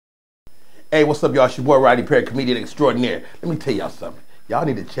Hey, what's up, y'all? It's your boy, Roddy Perry, comedian extraordinaire. Let me tell y'all something. Y'all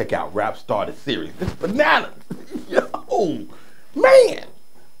need to check out RapStar The Series. This is bananas. Yo, man.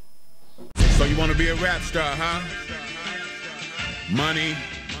 So you want to be a rap star, huh? Money,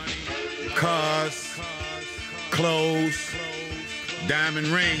 cars, clothes, diamond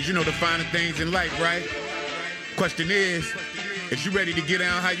rings. You know the finer things in life, right? Question is you ready to get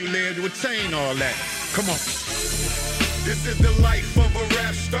down how you live to attain all that? Come on. This is the life of a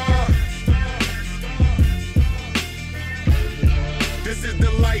rap star. This is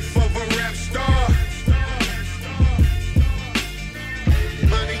the life of a rap star.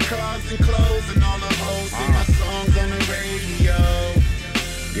 Money, cars, and clothes, and all the hoes sing my songs on the radio.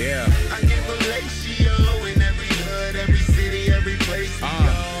 Yeah. I give a ratio in every hood, every city, every place we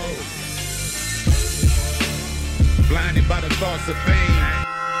go. Blinded by the thoughts of fame.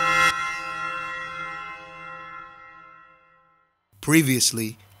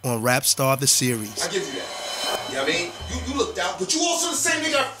 Previously on RapStar The Series. I give you that. You know what I mean? You looked out, but you also the same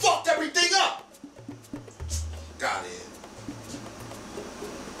nigga that fucked everything up. Got it.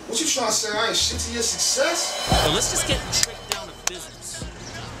 What you trying to say? I ain't shit to your success? So let's just get straight down to business.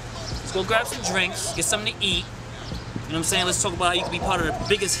 Let's go grab some drinks, get something to eat. You know what I'm saying? Let's talk about how you can be part of the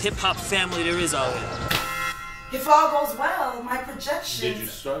biggest hip-hop family there is out here. If all goes well, my projections... Did you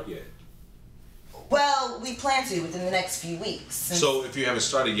start yet? Well, we plan to within the next few weeks. So if you haven't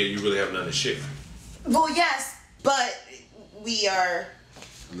started yet, you really haven't done the shit. Well, yes, but we are...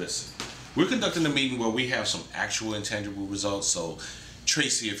 Listen, we're conducting a meeting where we have some actual intangible results, so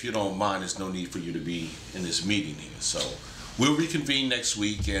Tracy, if you don't mind, there's no need for you to be in this meeting here. So we'll reconvene next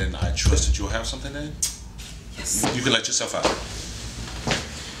week, and I trust that you'll have something then? Yes. You can let yourself out.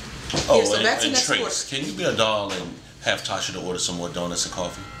 Oh, yeah, so that's and next Trace, can you be a doll and have Tasha to order some more donuts and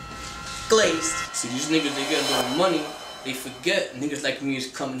coffee? Glazed. See, these niggas, they get a little money, they forget niggas like me is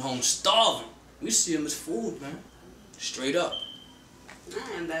coming home starving. We see them as food, man. Straight up.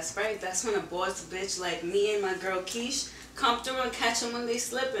 And that's right. That's when a boss bitch like me and my girl Keish come through and catch them when they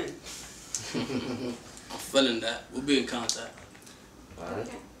slipping. I'm feeling that. We'll be in contact. Alright.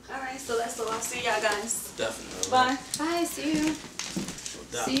 Okay. Alright, so that's all. I'll see y'all guys. Definitely. Bye. Bye, see you.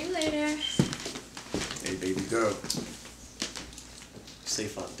 See you later. Hey, baby girl.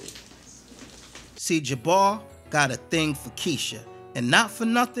 Safe out there. See, Jabbar got a thing for Keisha. And not for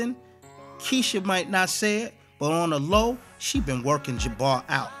nothing, Keisha might not say it, but on the low, she been working Jabbar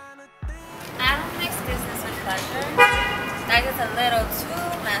out. I don't mix business with pleasure. That gets a little too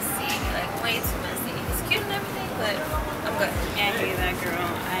messy, like way too messy. He's cute and everything, but I'm good. Yeah, I hear that, girl.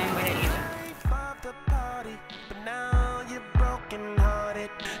 I ain't with it either.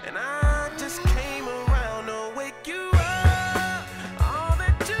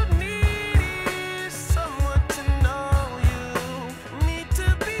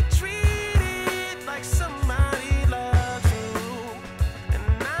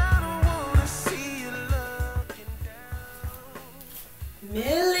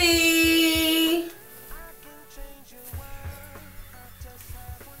 Millie!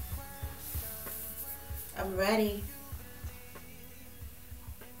 I'm ready.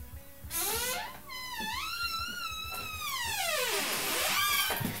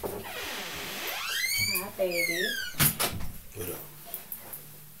 Hi, baby. What up?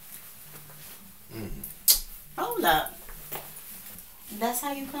 Hold up. That's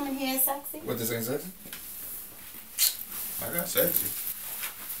how you come in here sexy? What, this ain't sexy? I got sexy.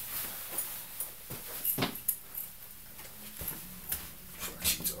 What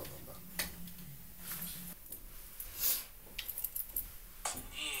you talking about?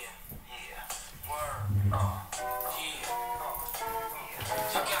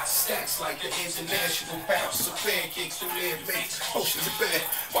 I got stacks like the international bounce of pancakes through their face. Oceans of bed,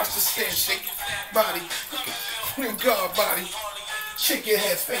 watch the stand shake. Body, clean guard body. Shake your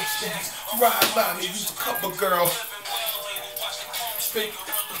head, face things. Ride by me, use a couple girl.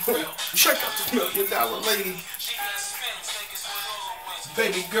 Check out this $1 million lady.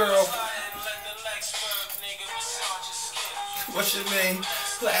 Baby girl. What's your name?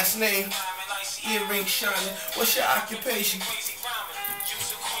 Last name? Earring shining. What's your occupation?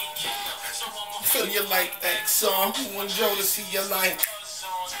 Feel you like that song. Who want Joe to see you like?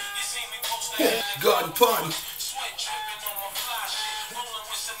 Garden party.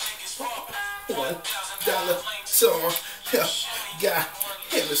 $1 song. Got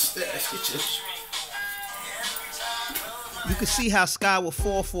him a stash. Get your... You could see how Skye would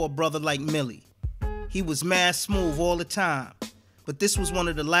fall for a brother like Millie. He was mad smooth all the time. But this was one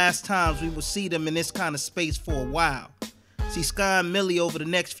of the last times we would see them in this kind of space for a while. See, Skye and Millie over the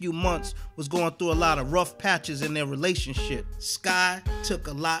next few months was going through a lot of rough patches in their relationship. Skye took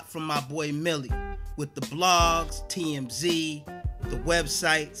a lot from my boy Millie, with the blogs, TMZ, the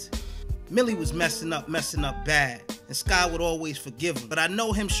websites. Millie was messing up bad, and Skye would always forgive him. But I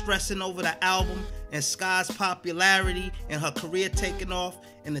know him stressing over the album and Skye's popularity and her career taking off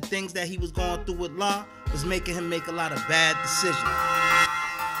and the things that he was going through with La was making him make a lot of bad decisions.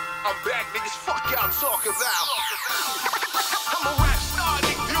 I'm back, niggas. Fuck y'all talk about. I'm a rap star,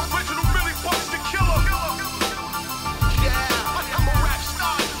 nigga. The original Millie Bucks the killer. Yeah, I'm a rap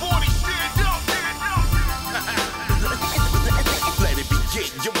star. 40, stand up. Let it begin.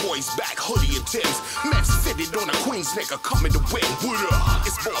 Your boy's back, hoodie and Tim's. Mess fitted on a Queen's nigga coming to win. What up?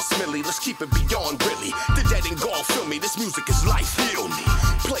 It's Boss Millie. Let's keep it beyond really. The dead and gone, feel me. This music is life. Feel me.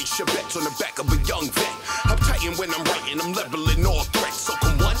 Place your bets on the back of a young vet. I'm tighten when I'm writing. I'm leveling all threats. So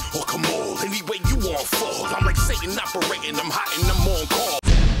come one or come all. Any way you want fall. I'm like Satan operating. I'm hot and I'm on call.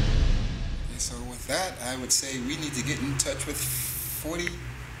 And so with that, I would say we need to get in touch with 40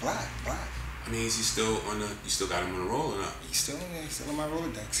 Black. I mean, is he still on the? You still got him on the roll or not? He's still in there. He's still on my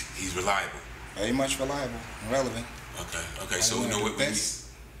Rolodex. He's reliable. Very much reliable and relevant. Okay. So you know what we need?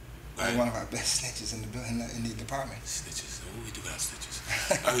 He's one of our best snitches in the department. Snitches. Oh, we do got snitches.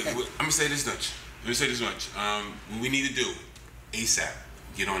 I'm gonna say this much. What we need to do ASAP.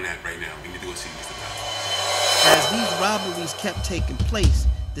 Get on that right now. We need to do a series about it. As these robberies kept taking place,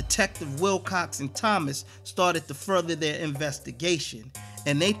 Detective Wilcox and Thomas started to further their investigation,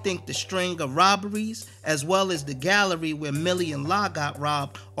 and they think the string of robberies, as well as the gallery where Millie and La got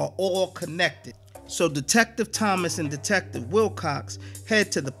robbed, are all connected. So Detective Thomas and Detective Wilcox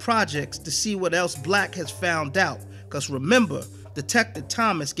head to the projects to see what else Black has found out, because remember, Detective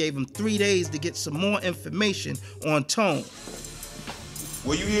Thomas gave him 3 days to get some more information on Tone.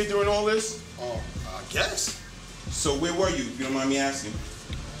 Were you here during all this? I guess. So where were you, if you don't mind me asking?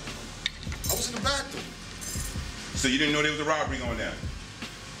 I was in the bathroom. So you didn't know there was a robbery going down?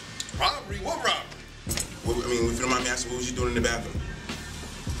 Robbery? What robbery? Well, I mean, if you don't mind me asking, what was you doing in the bathroom?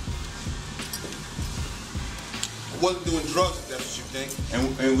 I wasn't doing drugs, if that's what you think.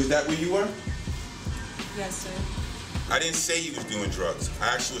 And was that where you were? Yes, sir. I didn't say you was doing drugs.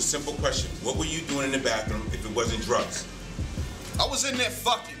 I asked you a simple question. What were you doing in the bathroom if it wasn't drugs? I was in there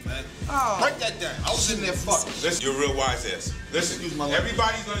fucking, man. Oh. Write that down. I was in there fucking. Listen, you're a real wise ass. Listen,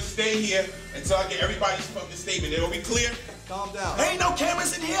 everybody's gonna stay here until I get everybody's fucking statement. Are we clear? Calm down. There ain't no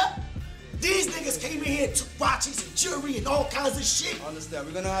cameras in here. These niggas came in here and took watches and jewelry and all kinds of shit. I understand.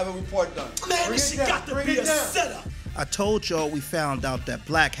 We're gonna have a report done. Man, this shit got to be a setup. I told y'all we found out that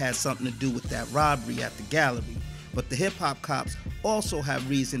Black had something to do with that robbery at the gallery, but the hip-hop cops also have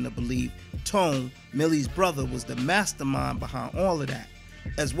reason to believe Tone, Millie's brother, was the mastermind behind all of that,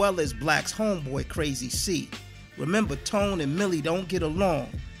 as well as Black's homeboy, Crazy C. Remember, Tone and Millie don't get along,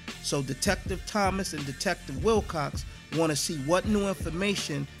 so Detective Thomas and Detective Wilcox want to see what new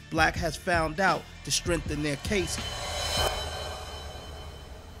information Black has found out to strengthen their case.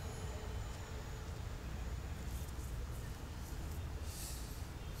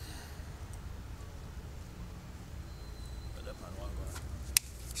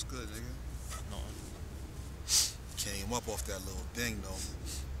 It's good, nigga. No. Came up off that little thing, though.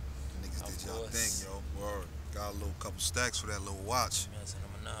 The niggas did y'all thing, yo. Word. Got a little couple stacks for that little watch.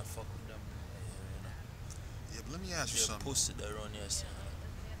 Yeah, but let me ask you something. Let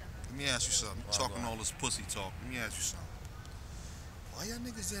me ask you something. Talking all this pussy talk. Let me ask you something. Why y'all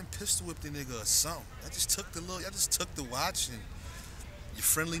niggas didn't pistol whip the nigga or something? Y'all just took the watch and your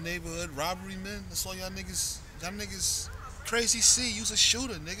friendly neighborhood robbery, man. That's all y'all niggas. Y'all niggas. Crazy C, you's a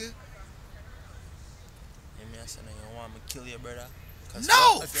shooter, nigga. You want me to kill your brother?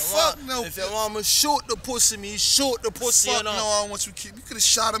 No! Fuck no! If you want me to shoot the pussy, me shoot the pussy. Fuck no, I don't want you to kill. You could have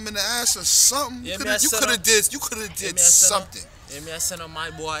shot him in the ass or something. You could have did something. Yeah, me I send on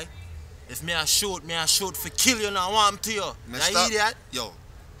my boy. If me I shoot for kill you now. I want him to you. Man, you stop. idiot. Yo,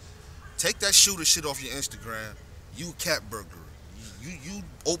 take that shooter shit off your Instagram. You cat burglar. You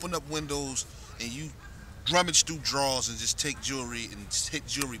open up windows and you rummage through drawers and just take jewelry and just hit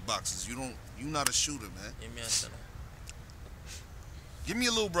jewelry boxes. You not a shooter, man. Yeah, me I send on. Give me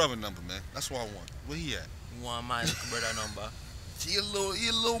your little brother number, man. That's what I want. Where he at? You want my little brother number? He a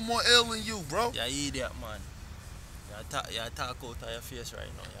little more ill than you, bro. Yeah, you idiot, man. You talk out of your face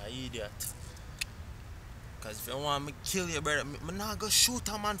right now. You idiot. Cause if you want me to kill your brother, me not go shoot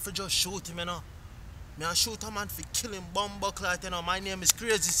a man for just shoot him, you know. Me I shoot a man for killing bumbuckler, you know. My name is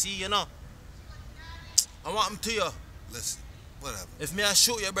Crazy C, you know. I want him to you. Listen, whatever. If me I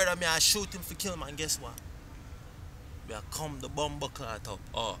shoot your brother, me I shoot him for kill him, and guess what? Me I come the bumbuckler up.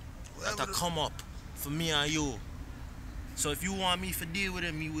 Oh, that come up for me and you. So if you want me to deal with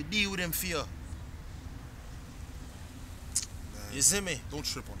him, me would deal with him for you. Man, you see me? Don't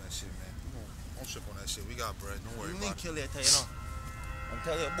trip on that shit, man. Don't trip on that shit. We got bread. Don't worry about it. Kill later, you know. I'm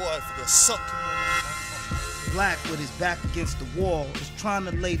telling your boy if you go suck him. Black, with his back against the wall, is trying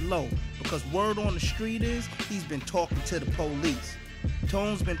to lay low because word on the street is he's been talking to the police.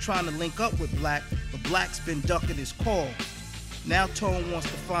 Tone's been trying to link up with Black, but Black's been ducking his calls. Now Tone wants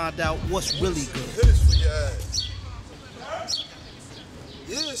to find out what's really good. Hit this for your ass.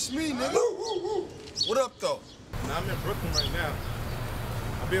 Yeah, it's me, nigga. What up, though? Nah, I'm in Brooklyn right now.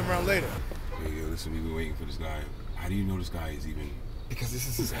 I'll be around later. Hey, yo, listen, we've been waiting for this guy. How do you know this guy is even... Because this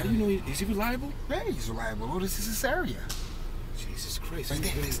is his How do you know is he reliable? Yeah, he's reliable. Oh, this is his area. Jesus Christ. Right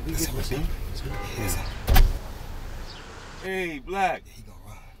there. Listen. Hey, Black. He gonna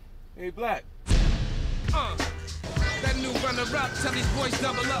ride. Hey, Black. That new runner-up, tell these boys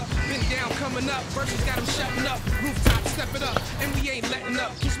double up. Been down, coming up, verses got them shutting up. Rooftop, step it up, and we ain't letting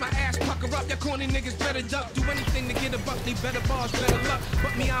up. Kiss my ass, pucker up, y'all corny niggas better duck. Do anything to get a buck, they better bars, better luck.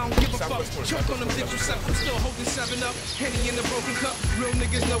 But me, I don't give a fuck. Choke on them dicks yourself, I'm still holding 7 up. Henny in the broken cup, real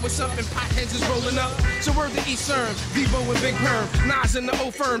niggas know what's up, and potheads is rolling up. So word to East Serm, Vivo and Big Perm. Nas in the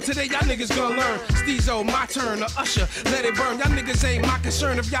old firm, today y'all niggas gonna learn. Steezo, my turn, or Usher, let it burn. Y'all niggas ain't my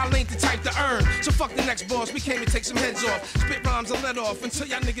concern if y'all ain't the type to earn. So fuck the next boss, we came to take some heads off. Spit rhymes and let off until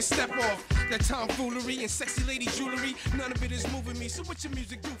y'all niggas step off. That tomfoolery and sexy lady jewelry, none of it is moving me. So what your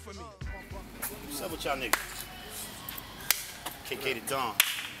music do for me? What's up with y'all niggas? KK the Dawn.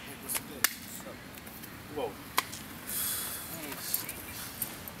 Whoa.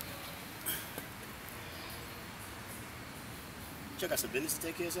 Y'all got some business to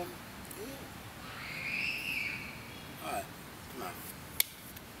take care of something? Yeah. Alright, come on.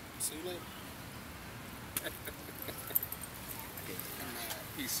 See you later.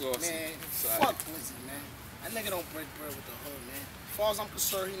 He's saucy. Man, fuck Glizzy, man. That nigga don't break bread with the hood, man. As far as I'm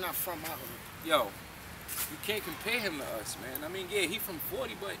concerned, he not from my hood. Yo, you can't compare him to us, man. I mean, yeah, he from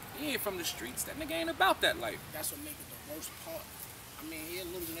 40, but he ain't from the streets. That nigga ain't about that life. That's what make it the worst part. I mean, he a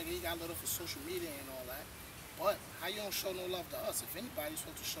little nigga, he got little for social media and all that. But how you don't show no love to us? If anybody's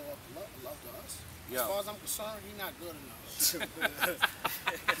supposed to show up love to us. Yo. As far as I'm concerned, he not good enough.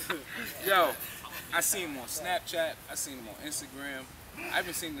 Yo, I seen him on Snapchat. I seen him on Instagram. I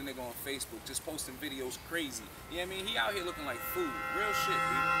even seen the nigga on Facebook just posting videos crazy. You know what I mean? He out here looking like food. Real shit,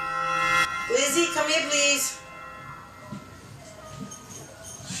 dude. Glizzy, come here, please.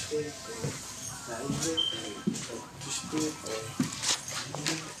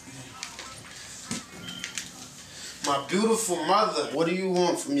 My beautiful mother, what do you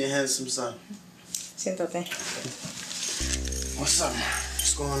want from your handsome son? Siéntate. What's up, man?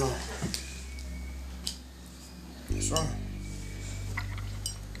 What's going on? What's wrong?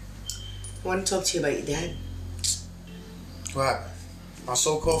 I want to talk to you about your dad. What happened? My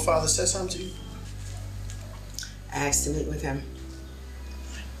so-called father said something to you? I asked to meet with him.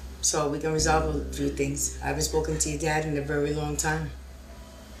 So we can resolve a few things. I haven't spoken to your dad in a very long time.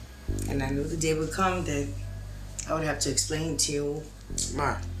 And I knew the day would come that I would have to explain to you.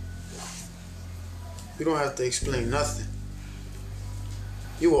 Ma, you don't have to explain nothing.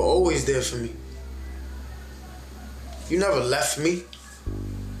 You were always there for me. You never left me.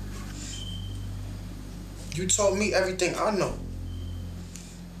 You told me everything I know.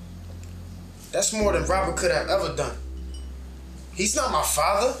 That's more than Robert could have ever done. He's not my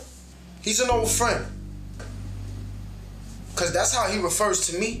father. He's an old friend. Because that's how he refers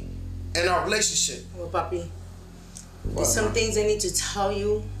to me and our relationship. Well, Papi, there's some things I need to tell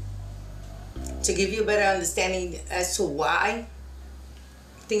you to give you a better understanding as to why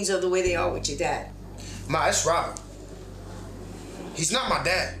things are the way they are with your dad. Ma, it's Robert. He's not my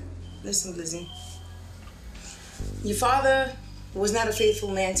dad. Listen, Glizzy. Your father was not a faithful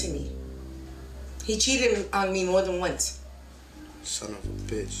man to me. He cheated on me more than once. Son of a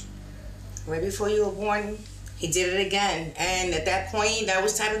bitch. Right before you were born, he did it again. And at that point, I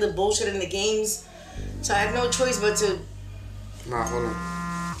was tired of the bullshit and the games. So I had no choice but to... Ma, hold on.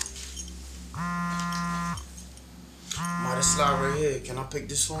 Ma, this slide right here. Can I pick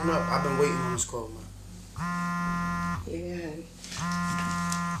this phone up? I've been waiting on this call, ma. Yeah.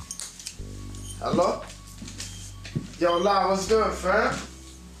 Hello? Yo, La, what's good, fam?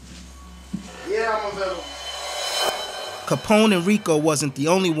 Yeah, I'm available. Capone and Rico wasn't the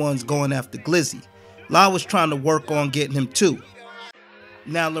only ones going after Glizzy. La was trying to work on getting him too.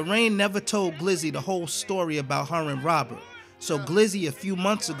 Now, Lorraine never told Glizzy the whole story about her and Robert, so Glizzy a few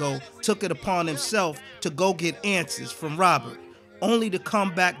months ago took it upon himself to go get answers from Robert, only to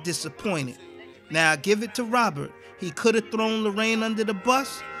come back disappointed. Now, I give it to Robert. He could have thrown Lorraine under the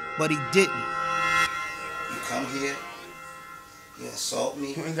bus, but he didn't. You come here, You insult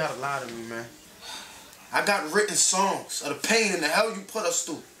me? You ain't gotta lie to me, man. I got written songs of the pain and the hell you put us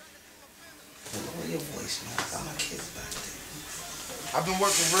through. Lower your voice, man. I got my kids back there. I've been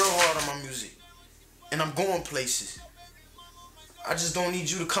working real hard on my music. And I'm going places. I just don't need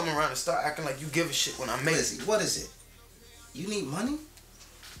you to come around and start acting like you give a shit when I make it. What is it? You need money?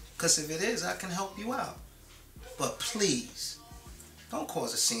 Because if it is, I can help you out. But please, don't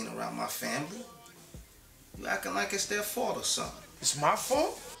cause a scene around my family. You acting like it's their fault or something. It's my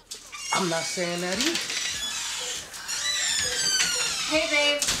fault? I'm not saying that either. Hey,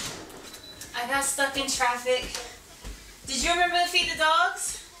 babe. I got stuck in traffic. Did you remember to feed the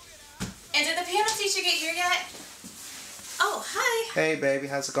dogs? And did the piano teacher get here yet? Oh, hi. Hey, baby.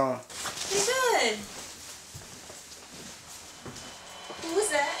 How's it going? Pretty good. Who was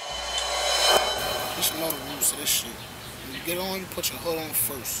that? You should know the rules of this shit. When you get on, you put your hood on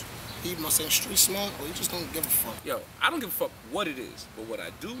first. He must say street smart, or you just don't give a fuck. Yo, I don't give a fuck what it is, but what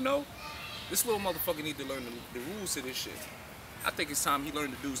I do know, this little motherfucker need to learn the rules to this shit. I think it's time he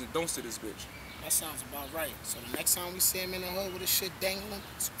learned the do's and don'ts to this bitch. That sounds about right. So the next time we see him in the hood with his shit dangling,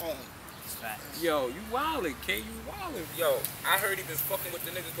 it's on. Yo, you wildin', K, you wildin'. Yo, I heard he been fucking with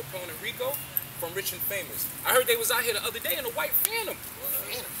the nigga Capone and Rico from Rich and Famous. I heard they was out here the other day in a white Phantom.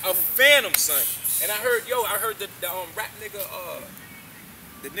 A Phantom, son. And I heard the rap nigga,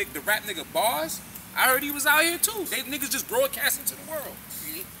 the rap nigga Bars, I heard he was out here too. They niggas just broadcasting to the world.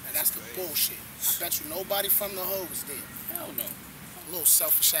 See? Now that's the bullshit. I bet you nobody from the hood was there. Hell no. A little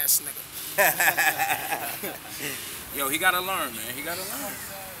selfish ass nigga. Yo, he gotta learn, man. He gotta learn.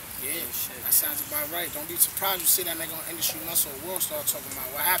 Yeah, that sounds about right. Don't be surprised you see that nigga on Industry Muscle World start talking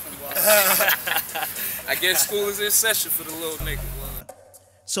about what happened was. I guess school is in session for the little nigga.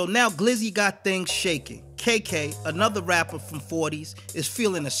 So now Glizzy got things shaking. KK, another rapper from 40s, is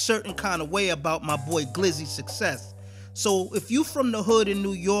feeling a certain kind of way about my boy Glizzy's success. So if you from the hood in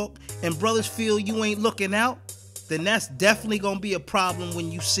New York and brothers feel you ain't looking out, then that's definitely gonna be a problem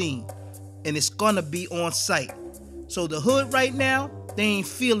when you seen. And it's gonna be on sight. So the hood right now, they ain't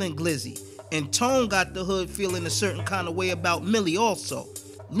feeling Glizzy. And Tone got the hood feeling a certain kind of way about Millie also.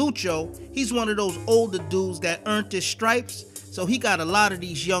 Lucho, he's one of those older dudes that earned his stripes, so he got a lot of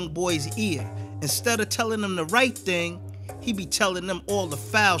these young boys' ear. Instead of telling them the right thing, he be telling them all the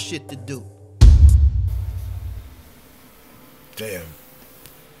foul shit to do. Damn.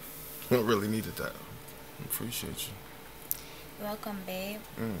 I really needed that. I appreciate you. Welcome, babe.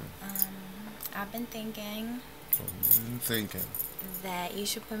 I've been thinking that you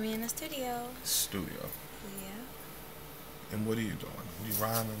should put me in the studio. Studio? Yeah. And what are you doing? You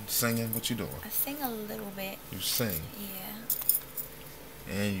rhyming, singing? What you doing? I sing a little bit. You sing? Yeah.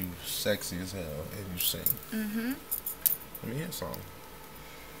 And you sexy as hell, and you sing. Mm-hmm. Let me hear a song.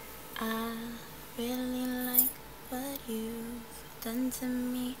 I really like what you've done to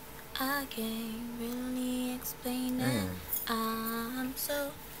me. I can't really explain it. I'm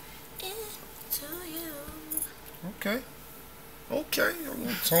so into you. Okay. Okay. A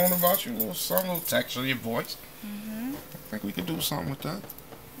little tone about you, a little song, a little texture in your voice. Mm-hmm. I think we could do something with that.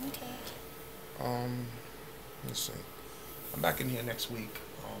 Okay. Let's see. I'm back in here next week.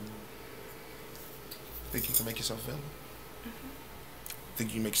 Think you can make yourself available? Think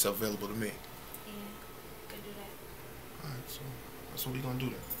you can make yourself available to me? Yeah, could do that. Alright, so that's what we're gonna do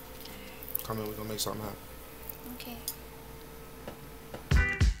then. Come in, we're gonna make something happen. Okay.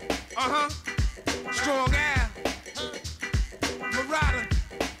 Strong Al. Marauder.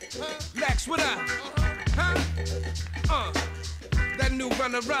 Lex, what up? That new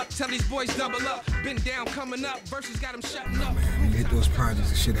runner-up, tell these boys double up. Been down, coming up, verses got them shutting up. Man, you hit those projects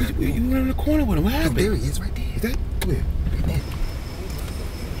and shit out. You went in the corner with him, what happened? There he is, right there. Is that? Come here. Right there.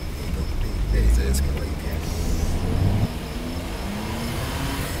 There's the escalator.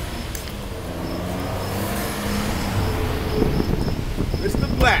 Mr.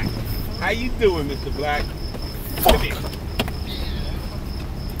 Black. How you doing, Mr. Black? Fuck!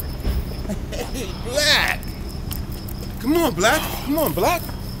 Hey, Black! Come on, Black. Come on, Black.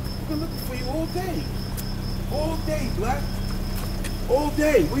 I've been looking for you all day. All day, Black. All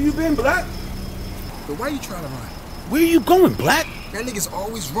day. Where you been, Black? But why you trying to run? Where you going, Black? That nigga's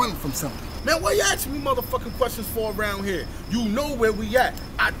always running from something. Man, why you asking me motherfucking questions for around here? You know where we at.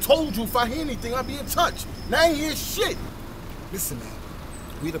 I told you if I hear anything, I'll be in touch. Now I ain't hear shit. Listen, man.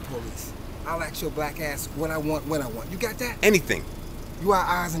 We the police. I'll ask your black ass what I want, when I want. You got that? Anything. You our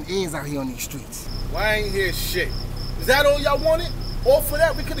eyes and ears out here on these streets. Why I ain't hear shit? Is that all y'all wanted? All for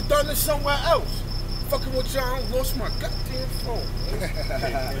that? We could have done this somewhere else. Fucking with y'all, I lost my goddamn phone.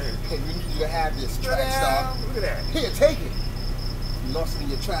 Hey, we need you to have this, track star. Look at that. Here, take it. You lost it in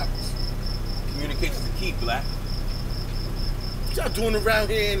your travels. Communication's the key, Black. What y'all doing around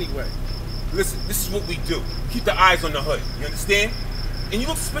here anyway? Listen, this is what we do. Keep the eyes on the hood. You understand? And you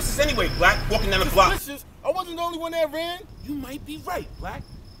look suspicious anyway, Black, walking down the block. Suspicious? I wasn't the only one that ran. You might be right, Black.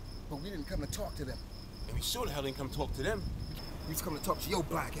 But we didn't come to talk to them. And we sure the hell didn't come talk to them. We just come to talk to your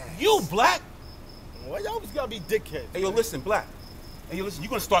black ass. You, Black? Why y'all always gotta be dickheads? Hey, yo, listen, Black. Hey, yo, listen, you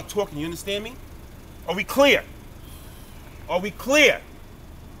gonna start talking, you understand me? Are we clear? Are we clear?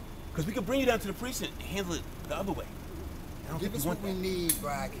 Because we can bring you down to the precinct and handle it the other way. I don't Give think us you want what we need,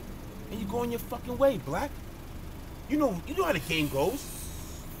 Black. And you go on your fucking way, Black. You know how the game goes.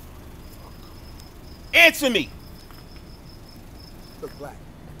 Answer me! Look, Black.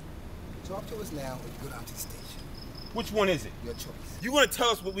 Talk to us now or you go down to the station. Which one is it? Your choice. You're gonna tell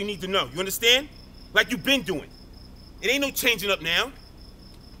us what we need to know, you understand? Like you've been doing. It ain't no changing up now.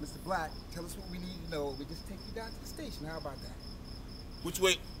 Mr. Black, tell us what we need to know. We just take you down to the station. How about that? Which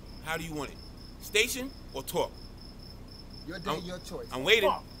way? How do you want it? Station or talk? Your day, your choice. I'm waiting.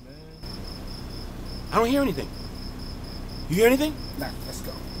 Fuck, man. I don't hear anything. You hear anything? Nah, let's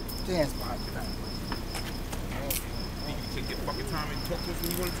go. Put your hands behind your back. You can take your fucking time and talk to us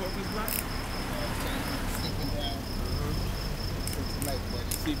when you want to talk to us, Black? Sleeping down. Since tonight,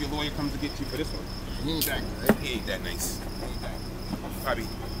 buddy. See if your lawyer comes to get you for this one. He ain't that good. He ain't that nice. He ain't that good. Bobby.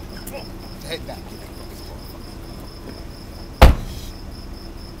 Head back. Get that fucking spot.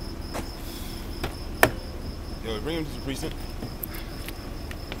 Yo, bring him to the precinct.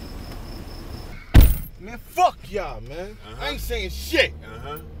 Man, fuck y'all, man. I ain't saying shit.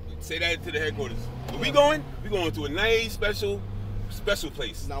 Say that to the headquarters. Where we going? We going to a nice, special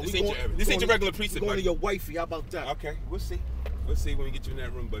place. Now, this we ain't going, your, this ain't your regular precinct, going buddy. to your wifey. How about that? Okay, we'll see. We'll see when we get you in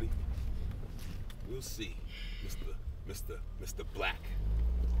that room, buddy. We'll see, Mr. Black.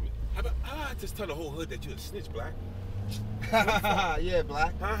 How about I just tell the whole hood that you're a snitch, Black? Yeah,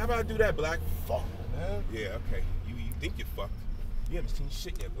 Black. Huh? How about I do that, Black? Fuck, man. Yeah, okay. You think you're fucked. You haven't seen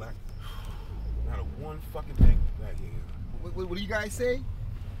shit yet, Black. Not a one fucking thing. Black, yeah. What do you guys say?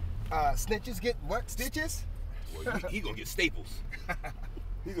 Snitches get what? Stitches? Well, he gonna get staples.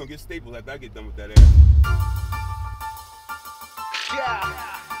 He's gonna get staples after I get done with that ass. Yeah.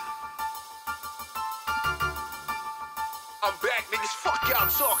 I'm back, niggas. Fuck y'all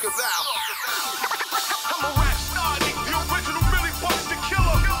talking about. I'm a rap star, nigga. The original Millie Bucks the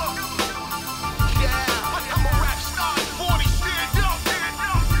killer. Yeah, I'm a rap star. 40, stand up.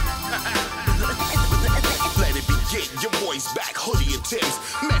 Let it begin. Your boy's back, hoodie and Tim's.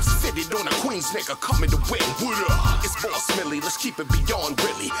 Mets fitted on a Queens nigga coming to win. What up? It's Boss Millie. Let's keep it beyond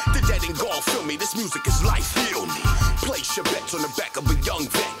really. The dead and gone, feel me. This music is life. Feel me. Place your bets on the back of a young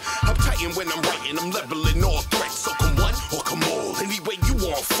vet. I'm tightin' when I'm writing, I'm leveling all threats. So come one or come all, any way you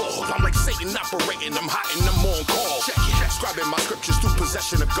want fall. I'm like Satan operating, I'm hot and I'm on call. Check it, scribing my scriptures through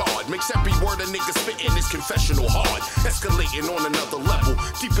possession of God. Makes every word a nigga spitting his confessional hard. Escalating on another level,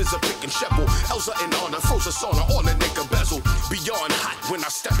 deep as a pick and shovel. Elsa and honor, frozen sauna on a nigga bezel. Beyond hot when I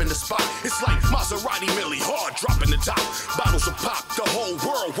step in the spot. It's like Maserati Millie, hard dropping the top. Bottles of pop, the whole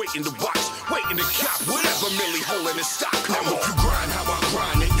world waiting to watch, waiting to cop whatever Millie holding in stock. Now if you grind how I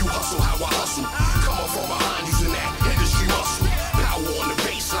grind and you hustle how I hustle, come up from behind using that industry muscle. Power on the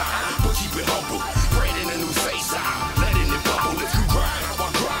baseline, but keep it humble. Branding a new face, I'm letting it bubble. If you grind how I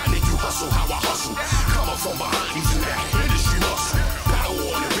grind and you hustle how I hustle, come up from behind using that industry muscle. Power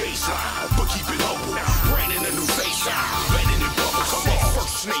on the baseline, but keep it humble. Branding a new face, I'm letting it bubble. Come on,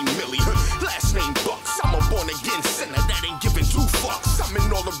 first name Millie, last name Bucks. I'm a born again sinner that ain't giving two fucks. I'm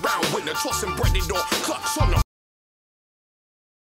an all around winner, tossing breaded on clutch.